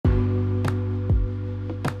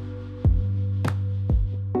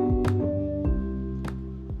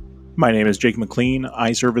My name is Jake McLean.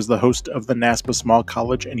 I serve as the host of the NASPA Small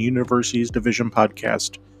College and Universities Division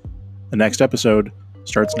podcast. The next episode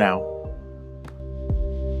starts now.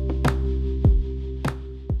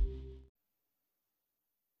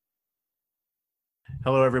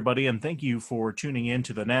 Hello, everybody, and thank you for tuning in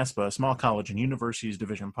to the NASPA Small College and Universities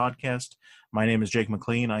Division podcast. My name is Jake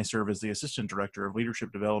McLean. I serve as the Assistant Director of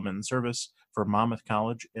Leadership Development and Service for Monmouth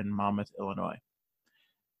College in Monmouth, Illinois.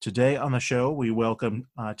 Today on the show, we welcome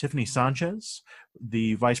Tiffany Sanchez,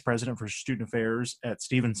 the Vice President for Student Affairs at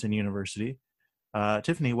Stevenson University.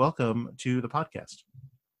 Tiffany, welcome to the podcast.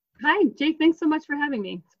 Hi, Jake. Thanks so much for having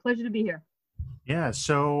me. It's a pleasure to be here. Yeah,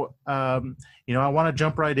 so, I want to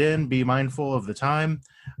jump right in, be mindful of the time.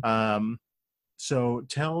 So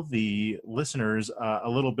tell the listeners a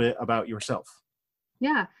little bit about yourself.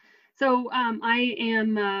 Yeah, so I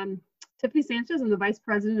am Tiffany Sanchez. I'm the Vice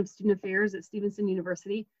President of Student Affairs at Stevenson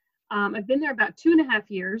University. I've been there about 2.5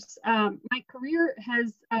 years. My career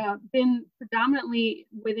has been predominantly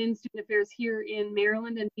within student affairs here in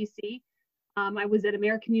Maryland and DC. I was at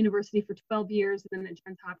American University for 12 years and then at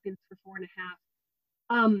Johns Hopkins for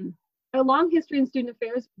 4.5. A long history in student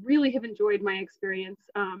affairs. Really have enjoyed my experience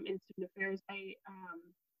in student affairs. I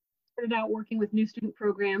started out working with new student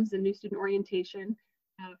programs and new student orientation,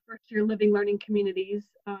 first year living learning communities,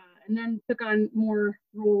 and then took on more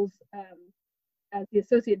roles as the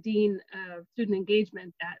Associate Dean of Student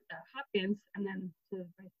Engagement at Hopkins, and then to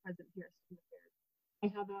Vice President here at Student Affairs. I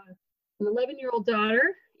have an 11-year-old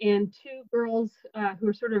daughter and two girls who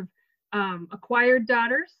are sort of acquired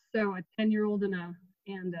daughters, so a 10-year-old and an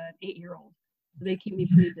 8-year-old. So they keep me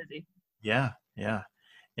pretty busy. Yeah.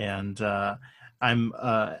 And I'm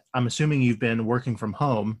assuming you've been working from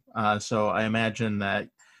home, so I imagine that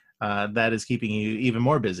that is keeping you even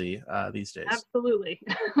more busy these days. Absolutely.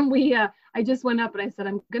 I just went up and I said,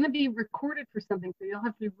 I'm going to be recorded for something, so you'll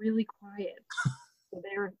have to be really quiet. So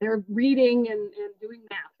they're reading and doing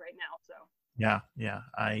math right now. So yeah.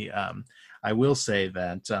 I will say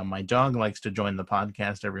that my dog likes to join the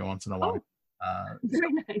podcast every once in a while.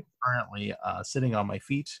 Very nice. Currently sitting on my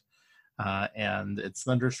feet, and it's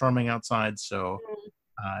thunderstorming outside, so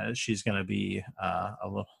she's going to be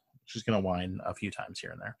she's going to whine a few times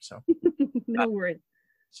here and there. So no worries.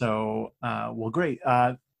 So, well, great.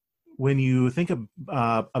 When you think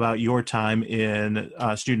about your time in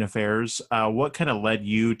student affairs, what kind of led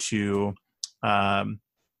you to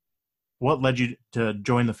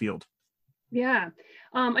join the field? Yeah,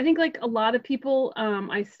 I think like a lot of people,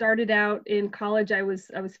 I started out in college. I was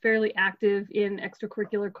fairly active in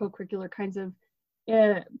extracurricular, co-curricular kinds of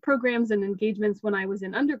programs and engagements when I was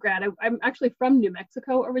in undergrad. I'm actually from New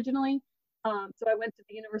Mexico originally, so I went to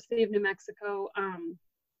the University of New Mexico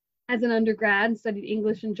as an undergrad and studied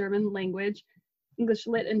English and German language, English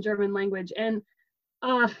Lit and German language. And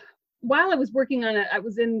while I was working on it, I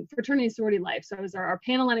was in fraternity sorority life. So I was our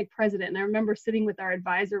Panhellenic president. And I remember sitting with our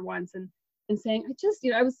advisor once and saying,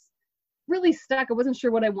 I was really stuck. I wasn't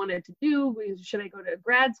sure what I wanted to do. Should I go to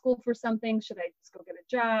grad school for something? Should I just go get a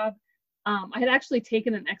job? I had actually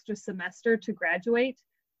taken an extra semester to graduate.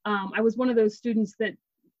 I was one of those students that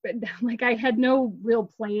like I had no real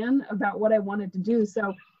plan about what I wanted to do.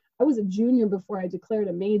 So I was a junior before I declared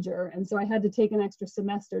a major. And so I had to take an extra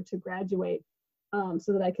semester to graduate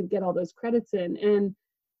so that I could get all those credits in. And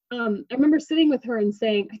I remember sitting with her and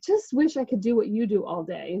saying, I just wish I could do what you do all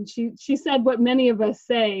day. And she said what many of us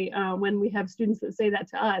say when we have students that say that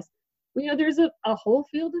to us. Well, there's a whole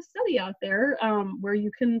field of study out there where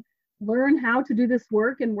you can learn how to do this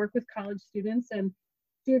work and work with college students. And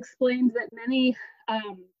she explained that many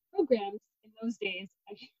programs in those days,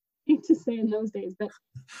 I hate to say in those days, but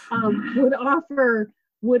would offer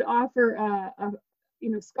a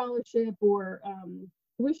scholarship or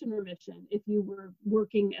tuition remission if you were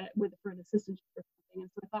working for an assistantship or something.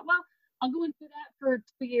 And so I thought, well, I'll go and do that for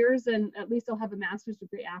 2 years, and at least I'll have a master's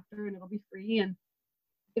degree after, and it'll be free. And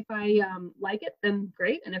if I like it, then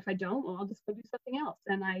great. And if I don't, well, I'll just go do something else.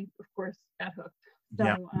 And I, of course, got hooked. So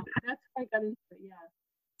that's how I got into it.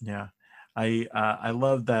 Yeah. I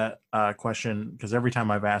love that question, because every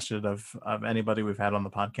time I've asked it of anybody we've had on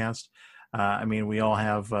the podcast, we all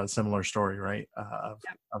have a similar story, right? Of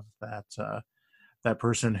that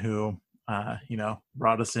person who,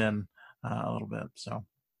 brought us in a little bit. So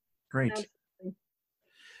great. Absolutely.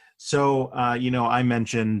 So, I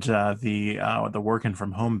mentioned the working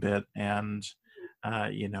from home bit, and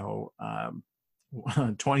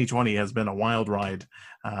 2020 has been a wild ride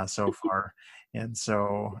so far. And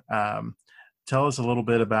so tell us a little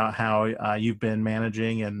bit about how you've been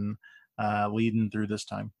managing and leading through this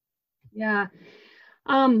time. Yeah.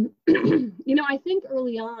 I think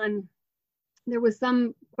early on, there was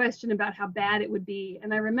some question about how bad it would be.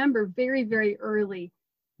 And I remember very, very early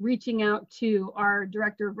reaching out to our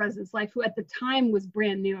director of residence life, who at the time was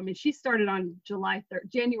brand new. I mean, she started on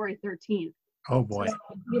January 13th. Oh boy. So,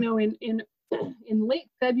 in late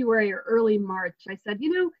February or early March, I said, we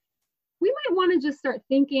might want to just start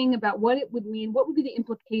thinking about what it would mean. What would be the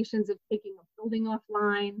implications of taking a building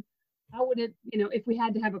offline? How would it, if we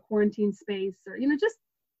had to have a quarantine space, or, just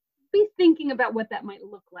be thinking about what that might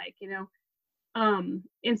look like,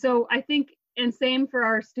 And so I think, and same for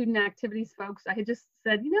our student activities folks, I had just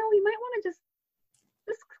said, we might want to just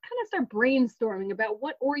kind of start brainstorming about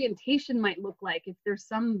what orientation might look like if there's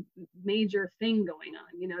some major thing going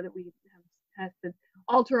on, that we have to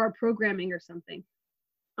alter our programming or something.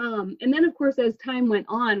 And then, of course, as time went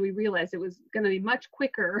on, we realized it was going to be much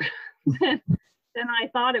quicker than I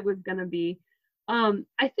thought it was going to be.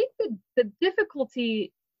 I think that the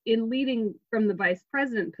difficulty in leading from the vice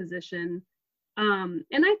president position, and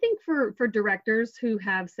I think for directors who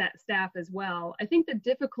have staff as well, I think the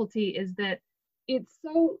difficulty is that it's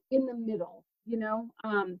so in the middle.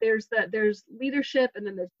 There's leadership, and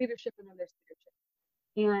then there's leadership, and then there's leadership.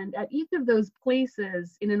 And at each of those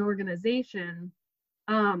places in an organization,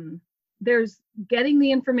 there's getting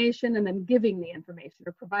the information and then giving the information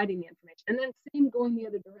or providing the information, and then same going the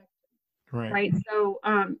other direction. Right. So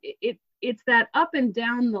it's that up and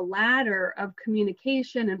down the ladder of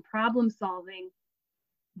communication and problem solving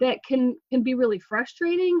that can be really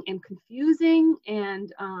frustrating and confusing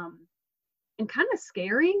and kind of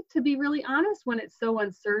scary, to be really honest, when it's so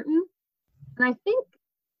uncertain. And I think,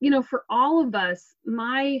 for all of us,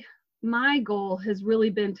 my goal has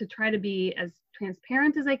really been to try to be as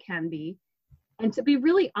transparent as I can be, and to be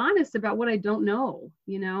really honest about what I don't know,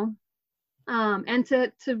 and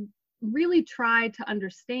to really try to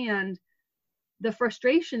understand the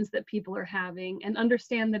frustrations that people are having, and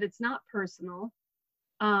understand that it's not personal,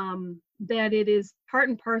 that it is part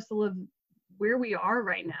and parcel of where we are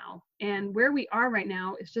right now. And where we are right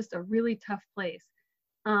now is just a really tough place.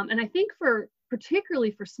 And I think particularly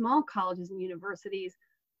for small colleges and universities,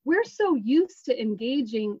 we're so used to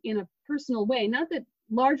engaging in a personal way. Not that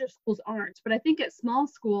larger schools aren't, but I think at small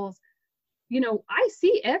schools, I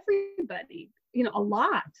see everybody, a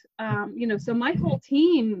lot. So my whole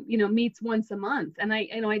team, meets once a month, and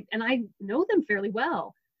I know them fairly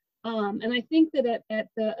well. And I think that at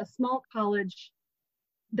a small college,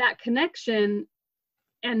 that connection,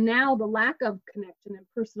 and now the lack of connection and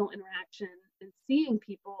personal interaction and seeing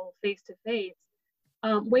people face to face,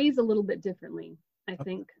 weighs a little bit differently, I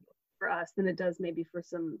think, for us than it does maybe for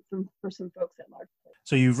some folks at large.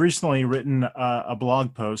 So you've recently written a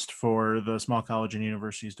blog post for the Small College and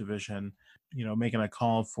Universities Division, making a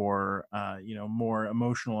call for more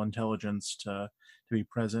emotional intelligence to be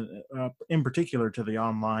present, in particular to the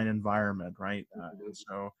online environment, right? And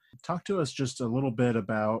so talk to us just a little bit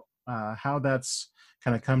about how that's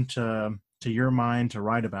kind of come to your mind to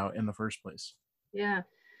write about in the first place. Yeah.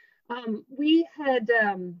 We had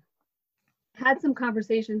some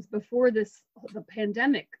conversations before the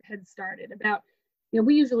pandemic had started about,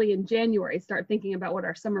 we usually in January start thinking about what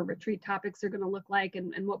our summer retreat topics are going to look like,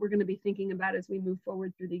 and what we're going to be thinking about as we move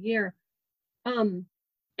forward through the year.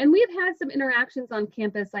 And we had some interactions on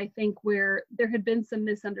campus, I think, where there had been some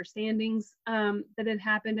misunderstandings that had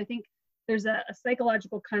happened. I think there's a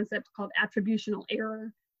psychological concept called attributional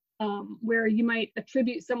error, where you might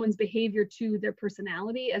attribute someone's behavior to their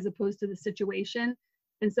personality as opposed to the situation.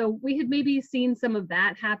 And so we had maybe seen some of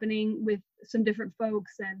that happening with some different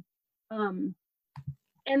folks.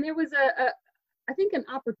 And there was I think an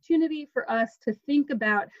opportunity for us to think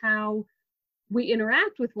about how we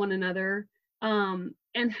interact with one another,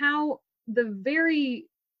 and how the very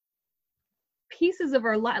pieces of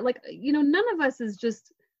our life, like, none of us is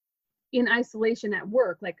just in isolation at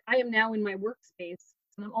work. Like, I am now in my workspace,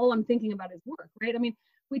 and all I'm thinking about is work, right? I mean,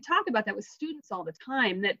 we talk about that with students all the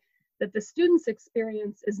time, that the students'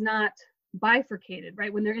 experience is not bifurcated,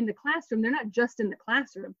 right? When they're in the classroom, they're not just in the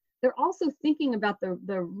classroom. They're also thinking about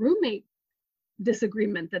the roommate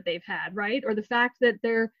disagreement that they've had, right? Or the fact that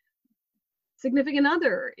their significant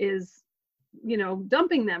other is,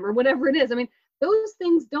 dumping them, or whatever it is. I mean, those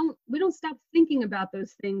things we don't stop thinking about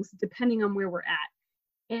those things depending on where we're at.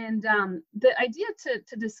 And the idea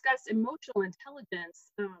to discuss emotional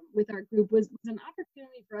intelligence with our group was an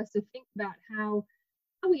opportunity for us to think about how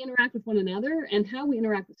we interact with one another, and how we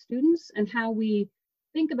interact with students, and how we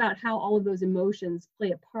think about how all of those emotions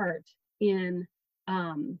play a part in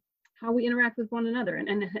how we interact with one another,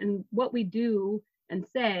 and what we do and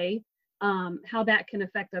say, how that can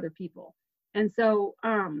affect other people. And so,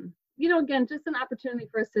 again, just an opportunity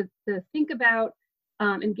for us to think about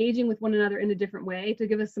engaging with one another in a different way to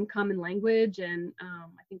give us some common language. And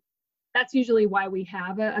I think that's usually why we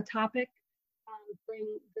have a topic during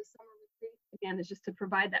the summer retreat. Again, is just to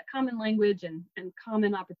provide that common language and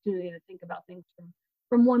common opportunity to think about things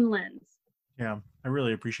from one lens. Yeah, I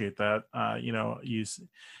really appreciate that.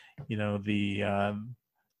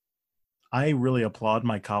 I really applaud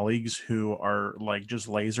my colleagues who are like just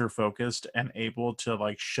laser focused and able to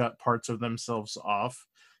like shut parts of themselves off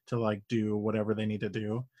to like do whatever they need to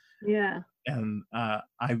do. Yeah. And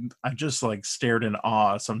I've just like stared in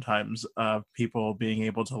awe sometimes of people being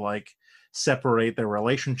able to like separate their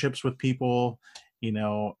relationships with people, you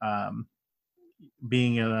know,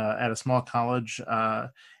 being at a small college,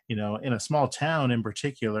 in a small town in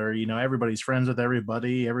particular, everybody's friends with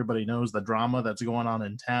everybody. Everybody knows the drama that's going on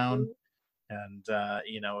in town. And,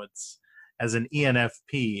 it's as an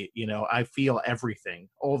ENFP, I feel everything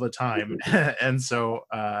all the time. And so,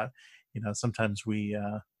 sometimes we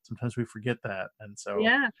forget that. And so,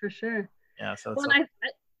 yeah, for sure. Yeah. So, well, and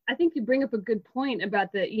I think you bring up a good point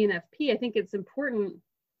about the ENFP. I think it's important.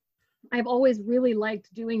 I've always really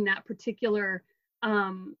liked doing that particular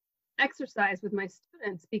exercise with my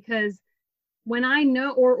students, because when I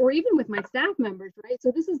know, or even with my staff members, right?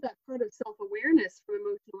 So this is that part of self-awareness from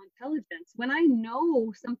emotional intelligence. When I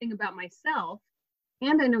know something about myself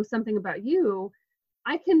and I know something about you,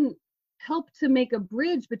 I can help to make a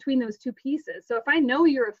bridge between those two pieces. So if I know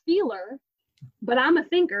you're a feeler, but I'm a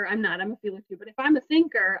thinker, I'm a feeler too, but if I'm a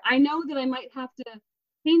thinker, I know that I might have to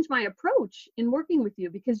change my approach in working with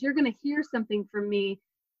you, because you're going to hear something from me.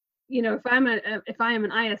 If I am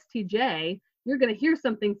an ISTJ, you're going to hear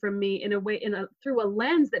something from me in a way, through a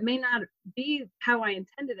lens that may not be how I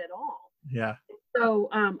intended at all. Yeah.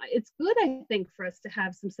 So it's good, I think, for us to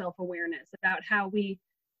have some self-awareness about how we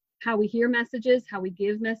hear messages, how we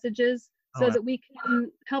give messages, so that we can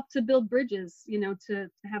help to build bridges, to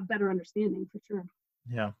have better understanding, for sure.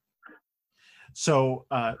 Yeah. So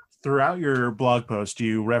throughout your blog post,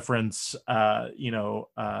 you reference, Daniel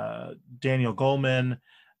Goleman,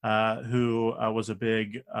 who was a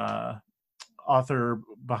big author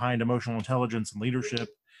behind Emotional Intelligence and Leadership,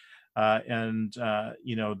 and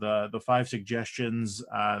the 5 suggestions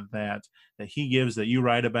that he gives that you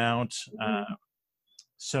write about.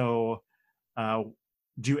 So,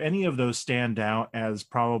 do any of those stand out as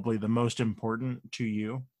probably the most important to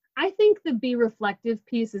you? I think the be reflective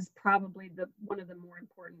piece is probably one of the more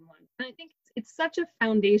important ones. And I think it's such a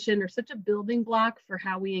foundation, or such a building block for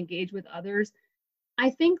how we engage with others. I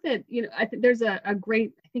think that, I think there's a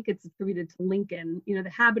great, I think it's attributed to Lincoln, the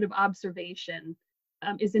habit of observation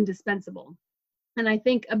is indispensable. And I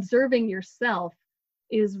think observing yourself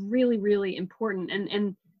is really, really important.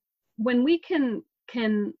 And when we can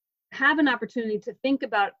have an opportunity to think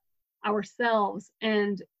about ourselves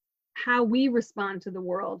and how we respond to the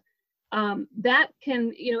world, that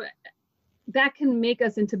can make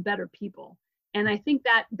us into better people. And I think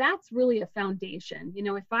that that's really a foundation.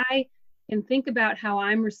 If I can think about how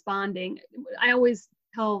I'm responding, I always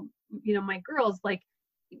tell my girls, like,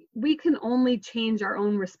 we can only change our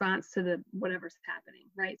own response to whatever's happening,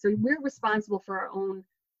 right? So we're responsible for our own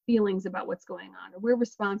feelings about what's going on, or we're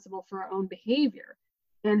responsible for our own behavior.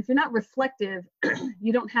 And if you're not reflective,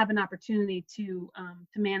 you don't have an opportunity to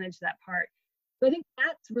manage that part. So I think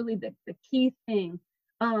that's really the key thing.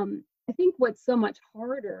 I think what's so much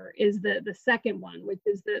harder is the second one, which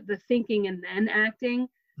is the thinking and then acting.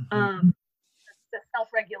 The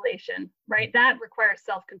self-regulation, right? That requires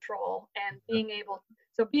self-control and being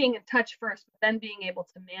in touch first, but then being able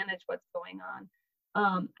to manage what's going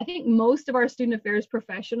on. I think most of our student affairs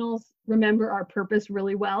professionals remember our purpose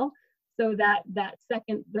really well. So that the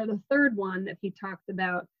third one that he talked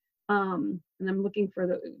about, and I'm looking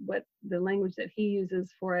for the language that he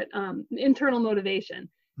uses for it, internal motivation.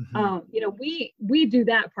 We do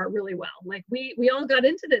that part really well. Like we all got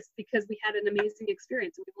into this because we had an amazing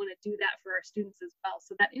experience, and we want to do that for our students as well.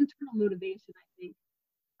 So that internal motivation, I think,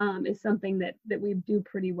 is something that we do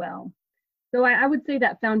pretty well. So I would say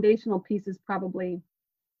that foundational piece is probably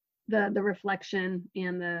the reflection,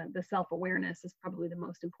 and the self-awareness is probably the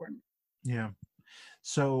most important. Yeah.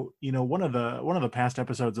 So, one of the past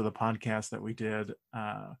episodes of the podcast that we did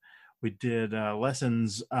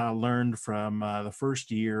lessons learned from the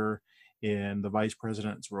first year in the vice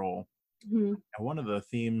president's role. And one of the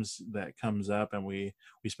themes that comes up, and we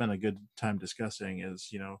spent a good time discussing,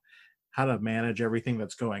 is, how to manage everything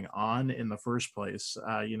that's going on in the first place.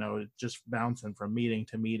 Just bouncing from meeting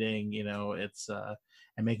to meeting, it's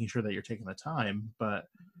and making sure that you're taking the time. But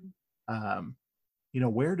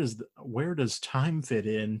where does time fit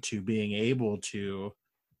into being able to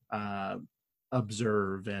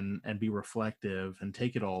observe and be reflective and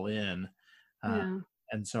take it all in. Yeah.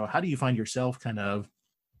 And so how do you find yourself kind of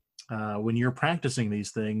when you're practicing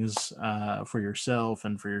these things for yourself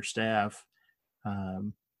and for your staff?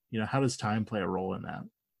 How does time play a role in that?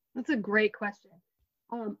 That's a great question.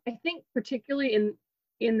 I think particularly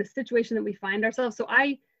in the situation that we find ourselves. So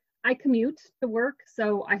I commute to work,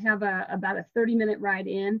 so I have about a 30-minute ride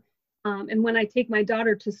in. And when I take my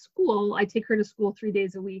daughter to school, I take her to school 3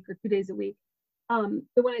 days a week or 2 days a week.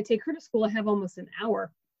 But when I take her to school, I have almost an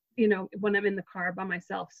hour, when I'm in the car by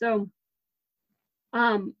myself. So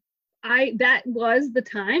that was the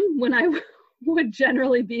time when I would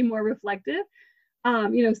generally be more reflective.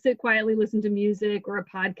 Sit quietly, listen to music or a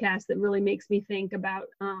podcast that really makes me think about,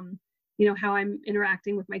 how I'm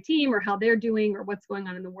interacting with my team or how they're doing or what's going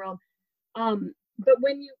on in the world. But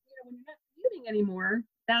when when you're not commuting anymore,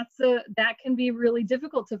 that can be really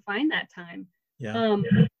difficult to find that time. Yeah.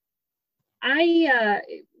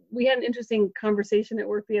 We had an interesting conversation at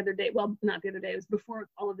work the other day. Well, not the other day, it was before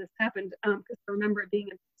all of this happened. Because I remember it being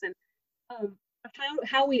in person.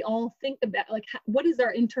 How we all think about, like, what is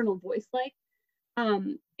our internal voice like?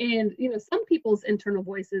 And some people's internal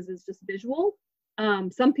voices is just visual.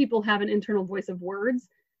 Some people have an internal voice of words.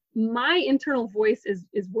 My internal voice is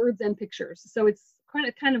words and pictures. So it's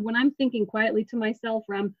kind of when I'm thinking quietly to myself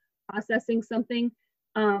or I'm processing something,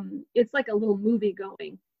 it's like a little movie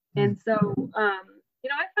going. And so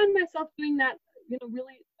I find myself doing that,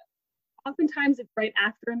 really oftentimes it's right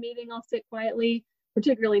after a meeting. I'll sit quietly,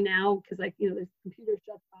 particularly now because the computer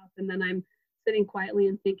shuts off and then I'm sitting quietly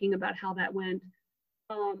and thinking about how that went.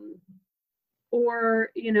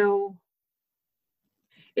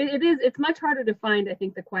 It's much harder to find, I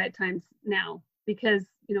think, the quiet times now because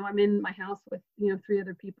I'm in my house with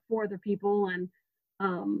 4 other people, and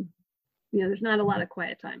there's not a lot of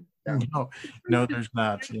quiet time. So. No, there's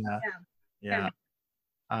not. Yeah.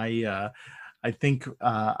 I think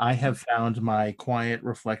I have found my quiet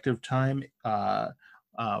reflective time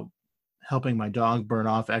helping my dog burn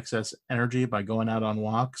off excess energy by going out on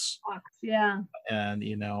walks. Yeah. And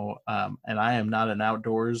and I am not an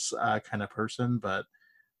outdoors kind of person, but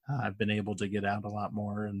I've been able to get out a lot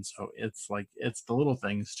more, and so it's the little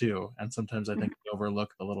things too. And sometimes I think we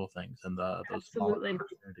overlook the little things and those small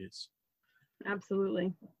opportunities.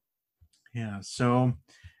 Absolutely. Yeah. So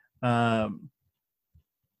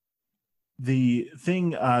the thing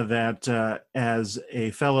that as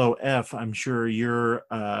a fellow F, I'm sure you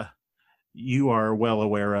are well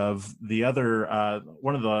aware of, the other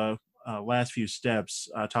one of the last few steps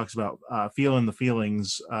talks about feeling the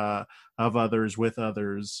feelings of others with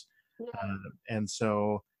others. Yeah. And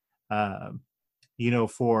so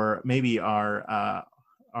for maybe our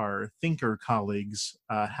thinker colleagues,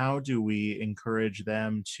 how do we encourage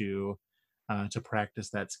them to practice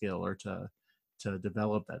that skill or to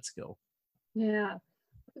develop that skill? Yeah,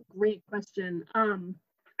 great question.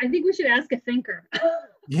 I think we should ask a thinker.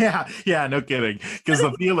 Yeah, no kidding. Because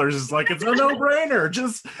the feelers is like, it's a no-brainer.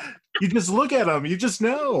 You just look at them, you just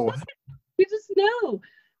know. You just know.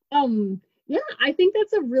 Yeah, I think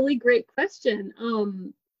that's a really great question.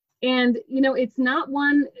 And it's not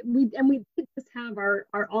one we did just have our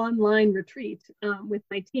online retreat with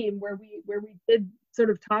my team where we did sort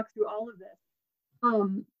of talk through all of this.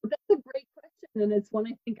 But that's a great question, and it's one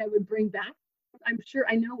I think I would bring back.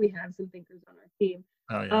 I know we have some thinkers on our team.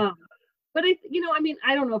 Oh yeah. But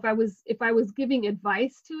I don't know if I was giving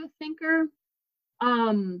advice to a thinker,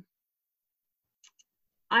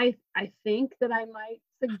 I think that I might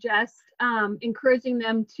suggest encouraging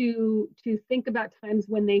them to think about times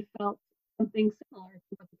when they felt something similar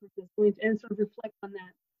to what the person is going to, and sort of reflect on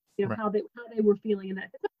that, right. how they were feeling in that.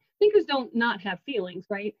 Thinkers don't not have feelings,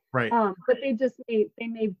 right? Right. But they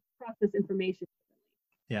may process information.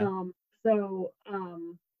 Yeah.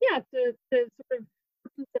 To sort of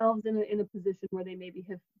put themselves in a position where they maybe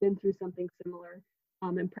have been through something similar,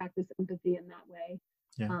 and practice empathy in that way.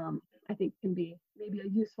 Yeah. I think can be maybe a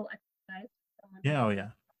useful exercise. Yeah. Oh yeah.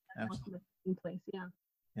 Absolutely. In place. Yeah.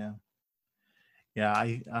 Yeah. Yeah.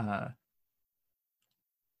 I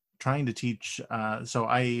trying to teach. So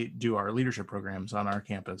I do our leadership programs on our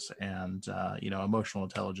campus, and emotional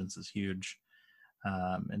intelligence is huge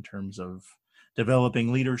in terms of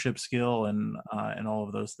developing leadership skill and all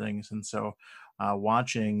of those things. And so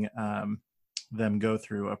watching them go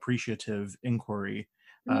through appreciative inquiry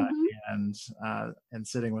and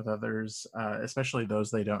sitting with others, especially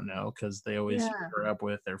those they don't know, because they always pair up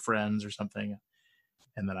with their friends or something.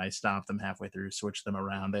 And then I stop them halfway through, switch them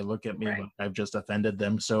around. They look at me like I've just offended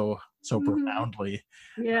them so profoundly.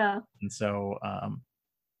 Yeah. And so,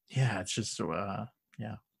 it's just, I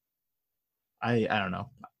don't know.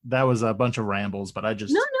 that was a bunch of rambles, but I No,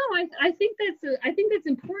 just, no, I think that's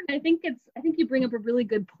important. I think you bring up a really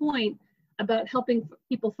good point about helping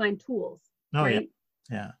people find tools, oh yeah, right?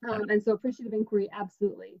 yeah, And so appreciative inquiry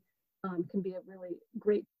absolutely can be a really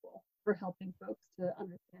great tool for helping folks to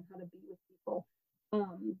understand how to be with people.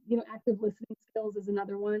 Active listening skills is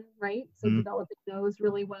another one, right? So mm, developing those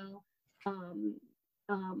really well. Um,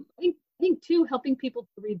 I think too, helping people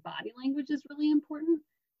to read body language is really important.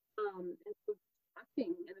 And so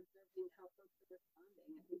watching and observing how folks are responding,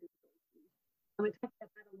 I think is really key. I talked about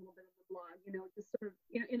that a little bit in the blog. Just sort of,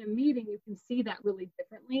 in a meeting, you can see that really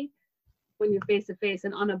differently when you're face to face,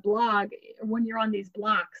 and on a blog, when you're on these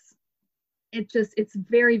blocks, it's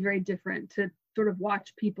very, very different to sort of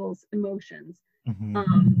watch people's emotions, hmm,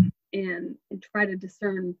 and try to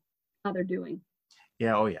discern how they're doing.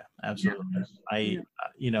 yeah, oh yeah, Yeah. absolutely. I,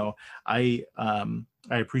 Yeah.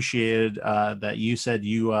 I appreciated that you said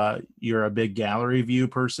you're a big gallery view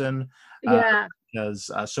person, uh, Yeah.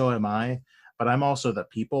 because so am I. But I'm also the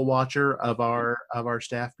people watcher of our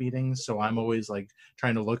staff meetings, so I'm always like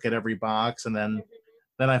trying to look at every box, and then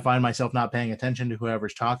I find myself not paying attention to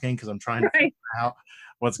whoever's talking because I'm trying to Right. figure out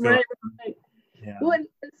what's going Right. on. Right. Yeah, Well, and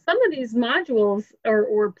some of these modules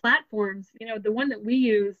or platforms, the one that we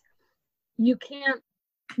use, you can't,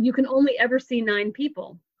 you can only ever see 9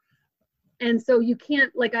 people. And so you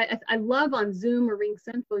can't, like, I love on Zoom or Ring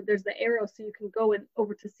Central, there's the arrow so you can go in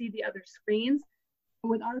over to see the other screens. But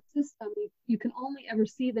with our system, you can only ever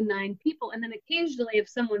see the 9 people. And then occasionally, if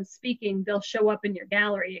someone's speaking, they'll show up in your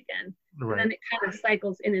gallery again. And right. then it kind of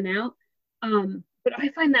cycles in and out. But I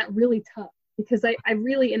find that really tough because I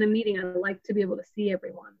really, in a meeting, I like to be able to see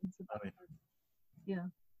everyone. So yeah.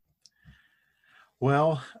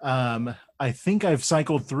 Well, I think I've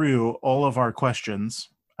cycled through all of our questions.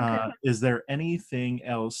 Okay. Is there anything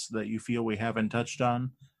else that you feel we haven't touched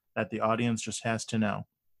on that the audience just has to know?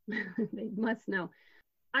 They must know.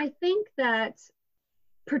 I think that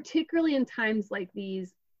particularly in times like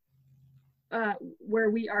these, where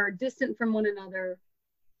we are distant from one another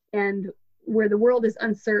and where the world is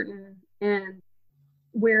uncertain and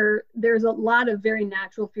where there's a lot of very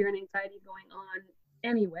natural fear and anxiety going on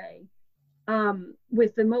anyway,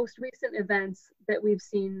 with the most recent events that we've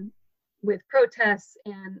seen with protests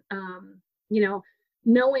and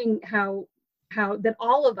knowing how that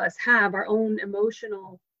all of us have our own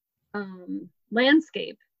emotional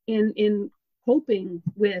landscape in coping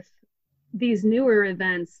with these newer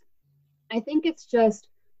events. I think it's just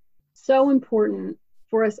so important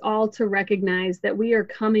for us all to recognize that we are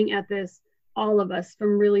coming at this, all of us,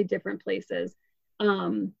 from really different places,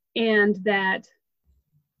 and that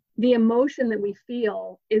the emotion that we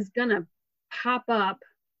feel is going to pop up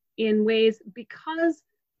in ways because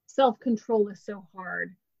self-control is so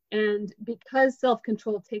hard, and because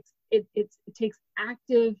self-control takes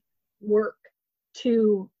active work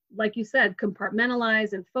to, like you said,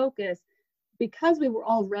 compartmentalize and focus. Because we were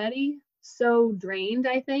already so drained,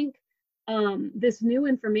 I think this new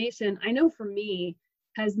information, I know for me,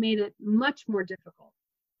 has made it much more difficult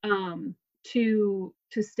to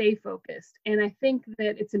stay focused. And I think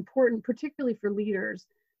that it's important, particularly for leaders,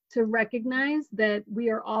 to recognize that we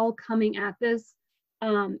are all coming at this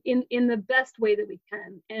in the best way that we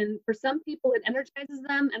can. And for some people, it energizes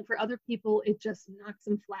them, and for other people, it just knocks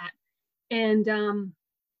them flat. And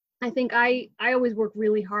I think I always work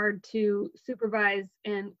really hard to supervise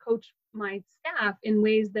and coach my staff in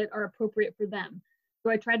ways that are appropriate for them. So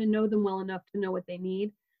I try to know them well enough to know what they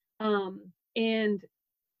need. And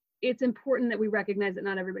it's important that we recognize that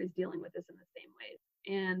not everybody's dealing with this in the same ways.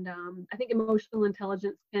 And I think emotional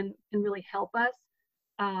intelligence can really help us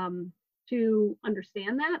to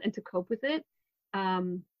understand that and to cope with it,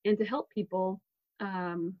 and to help people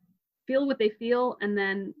feel what they feel and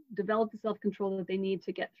then develop the self-control that they need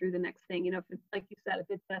to get through the next thing. If it's, like you said, if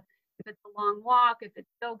it's a long walk, if it's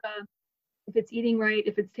yoga, if it's eating right,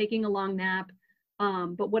 if it's taking a long nap,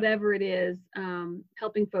 but whatever it is,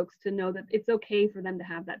 helping folks to know that it's okay for them to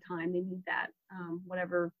have that time. They need that,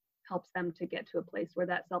 whatever helps them to get to a place where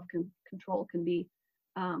that self-control can be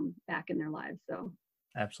back in their lives. So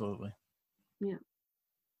Absolutely. yeah.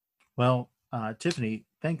 Well, Tiffany,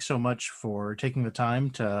 thanks so much for taking the time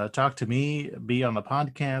to talk to me, be on the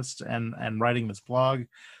podcast, and writing this blog.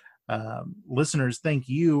 Listeners, thank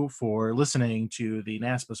you for listening to the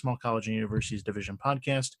NASPA Small College and Universities Division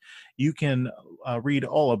podcast. You can read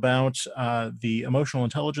all about the emotional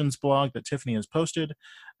intelligence blog that Tiffany has posted.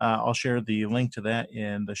 I'll share the link to that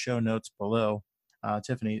in the show notes below.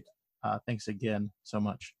 Tiffany, thanks again so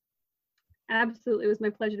much. Absolutely. It was my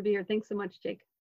pleasure to be here. Thanks so much, Jake.